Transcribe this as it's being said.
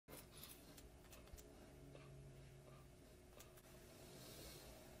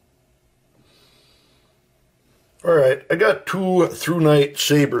Alright, I got two Thrunite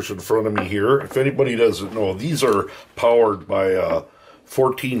Sabers in front of me here. If anybody doesn't know, these are powered by a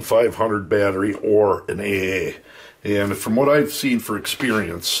 14500 battery or an AA. And from what I've seen for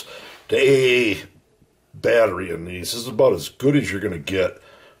experience, the AA battery in these is about as good as you're going to get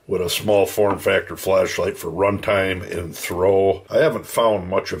with a small form factor flashlight for runtime and throw. I haven't found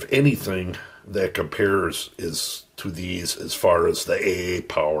much of anything that compares to these as far as the AA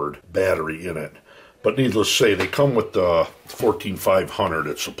powered battery in it. But needless to say, they come with the 14500.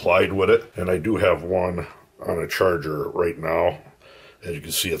 It's supplied with it. And I do have one on a charger right now. As you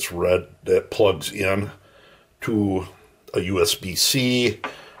can see, it's red. That plugs in to a USB-C.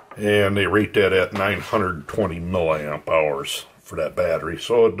 And they rate that at 920 milliamp hours for that battery.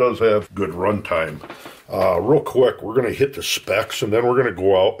 So it does have good runtime. Real quick, we're going to hit the specs, and then we're going to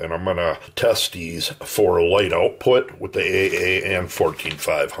go out and I'm going to test these for light output with the AA and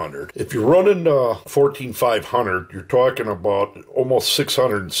 14500. If you're running 14500, you're talking about almost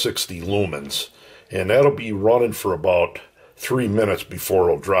 660 lumens, and that'll be running for about 3 minutes before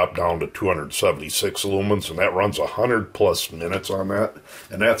it'll drop down to 276 lumens, and that runs 100 plus minutes on that,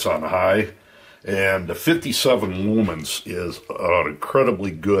 and that's on high. And the 57 lumens is an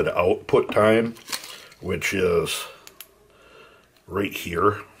incredibly good output time, which is right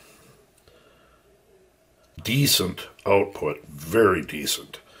here. Decent output, very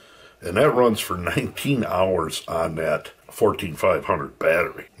decent. And that runs for 19 hours on that 14500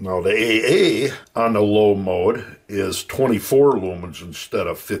 battery. Now the AA on the low mode is 24 lumens instead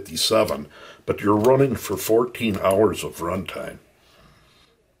of 57, but you're running for 14 hours of runtime.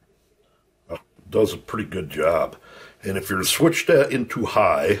 Does a pretty good job. And if you're to switch that into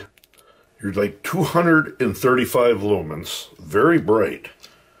high, you're like 235 lumens, very bright,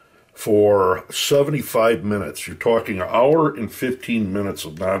 for 75 minutes. You're talking an hour and 15 minutes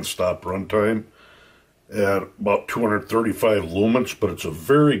of non-stop runtime at about 235 lumens, but it's a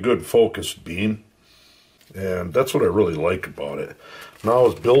very good focused beam, and that's what I really like about it. Now,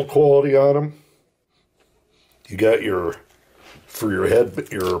 is build quality on them. You got your, for your head,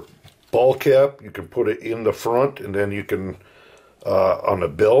 your ball cap, you can put it in the front, and then you can, on the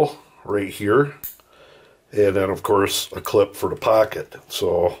bill, right here, and then of course a clip for the pocket.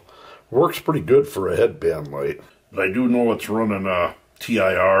 So works pretty good for a headband light. But I do know it's running a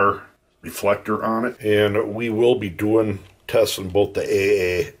TIR reflector on it, and we will be doing testing both the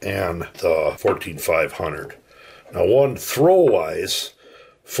AA and the 14500. Now, one throw wise,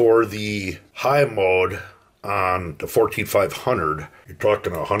 for the high mode on the 14500, you're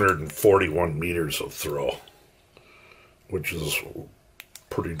talking 141 meters of throw, which is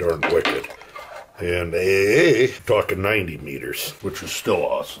pretty darn wicked. And AA, talking 90 meters, which is still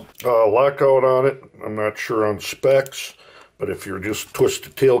awesome. Lockout on it, I'm not sure on specs, but if you just twist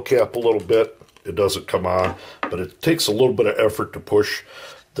the tail cap a little bit, it doesn't come on. But it takes a little bit of effort to push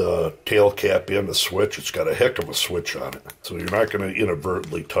the tail cap in the switch. It's got a heck of a switch on it, so you're not going to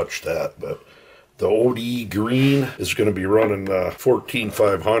inadvertently touch that. But the OD green is going to be running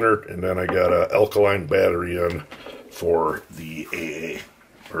 14500, and then I got an alkaline battery in for the AA,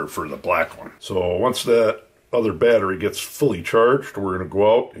 or for the black one. So once that other battery gets fully charged, we're going to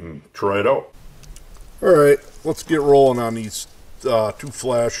go out and try it out. Alright, let's get rolling on these two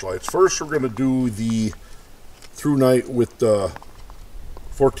flashlights. First, we're going to do the Thrunite with the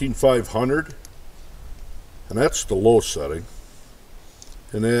 14500, and that's the low setting.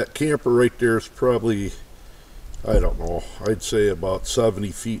 And that camper right there is probably, I don't know, I'd say about 70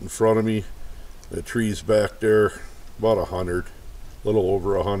 feet in front of me. The trees back there, about 100, a little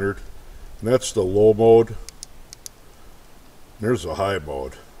over 100. And that's the low mode. And there's the high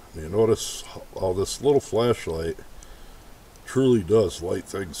mode. And you notice how this little flashlight truly does light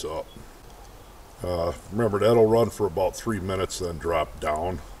things up. Remember, that'll run for about 3 minutes, then drop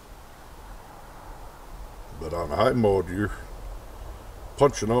down. But on high mode, you're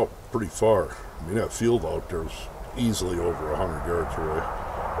punching out pretty far. I mean, that field out there is easily over 100 yards away,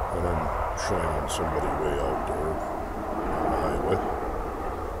 and I'm shining somebody way out there on the highway.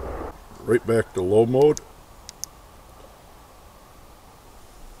 Right back to low mode.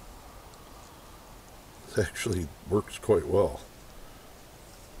 It actually works quite well.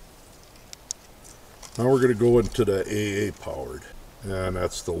 Now we're going to go into the AA powered, and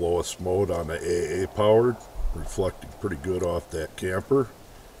that's the lowest mode on the AA powered, reflecting pretty good off that camper.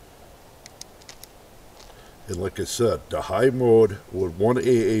 And like I said, the high mode with one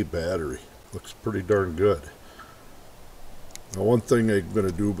AA battery looks pretty darn good. Now, one thing I'm going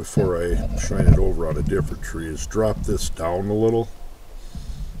to do before I shine it over on a different tree is drop this down a little.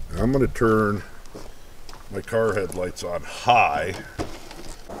 And I'm going to turn my car headlights on high.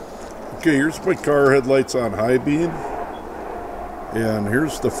 Okay, here's my car headlights on high beam, and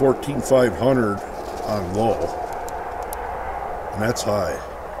here's the 14500 on low, and that's high.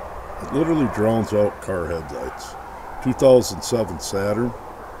 It literally drowns out car headlights. 2007 Saturn.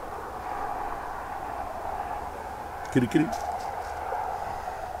 Kitty kitty.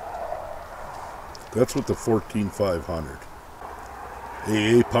 That's with the 14500.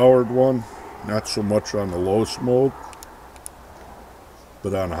 AA powered one, not so much on the lowest mode,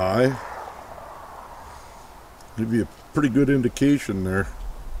 but on high. Give you a pretty good indication there.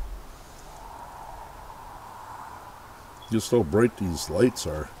 Just how bright these lights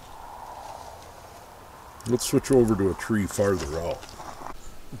are. Let's switch over to a tree farther out.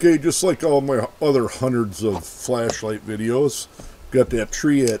 Okay, just like all my other hundreds of flashlight videos, got that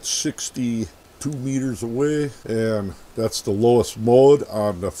tree at 62 meters away, and that's the lowest mode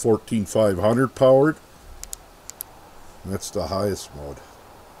on the 14500 powered. And that's the highest mode.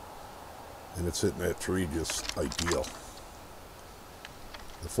 And it's hitting that tree just ideal.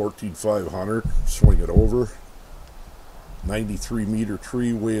 The 14500, swing it over. 93 meter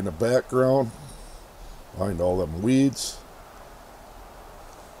tree way in the background, behind all them weeds.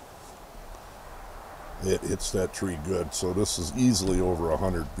 It hits that tree good, so this is easily over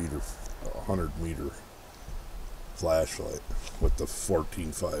 100 meter flashlight with the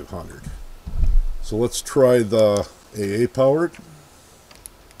 14500. So let's try the AA powered.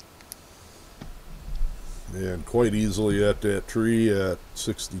 And quite easily at that tree at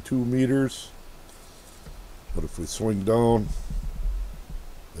 62 meters. But if we swing down,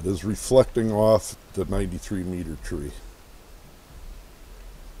 it is reflecting off the 93 meter tree.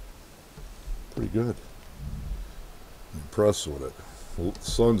 Pretty good. I'm impressed with it. Well, the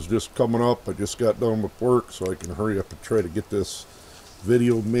sun's just coming up. I just got done with work, so I can hurry up and try to get this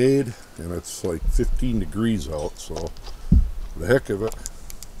video made. And it's like 15 degrees out, so for the heck of it.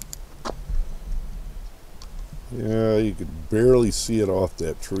 Yeah, you could barely see it off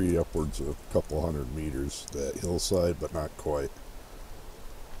that tree upwards of a couple hundred meters, that hillside, but not quite.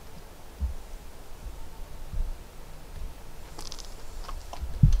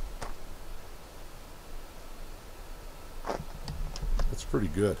 That's pretty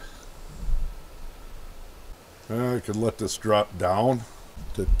good. I could let this drop down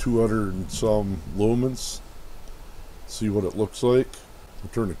to 200 and some lumens, see what it looks like. I'll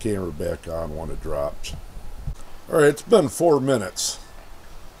turn the camera back on when it drops. Alright, it's been 4 minutes,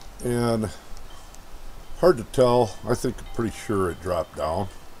 and hard to tell. I think I'm pretty sure it dropped down.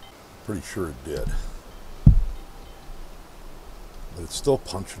 Pretty sure it did. But it's still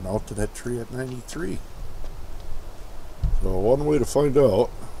punching out to that tree at 93. So one way to find out,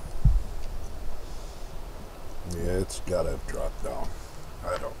 yeah, it's got to have dropped down.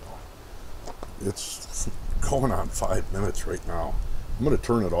 I don't know. It's going on 5 minutes right now. I'm going to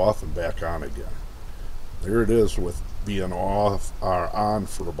turn it off and back on again. There it is with being off or on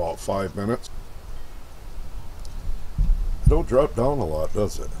for about 5 minutes. It don't drop down a lot,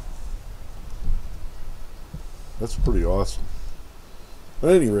 does it? That's pretty awesome. At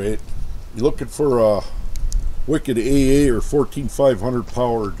any rate, you're looking for a wicked AA or 14500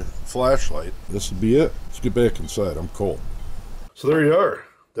 powered flashlight, this would be it. Let's get back inside. I'm cold. So there you are.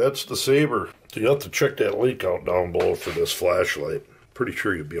 That's the Saber. So you'll have to check that link out down below for this flashlight. Pretty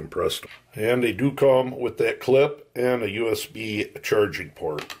sure you'd be impressed. And they do come with that clip and a USB charging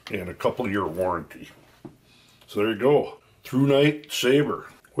port and a couple-year warranty. So there you go. Thrunite Saber.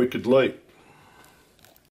 Wicked light.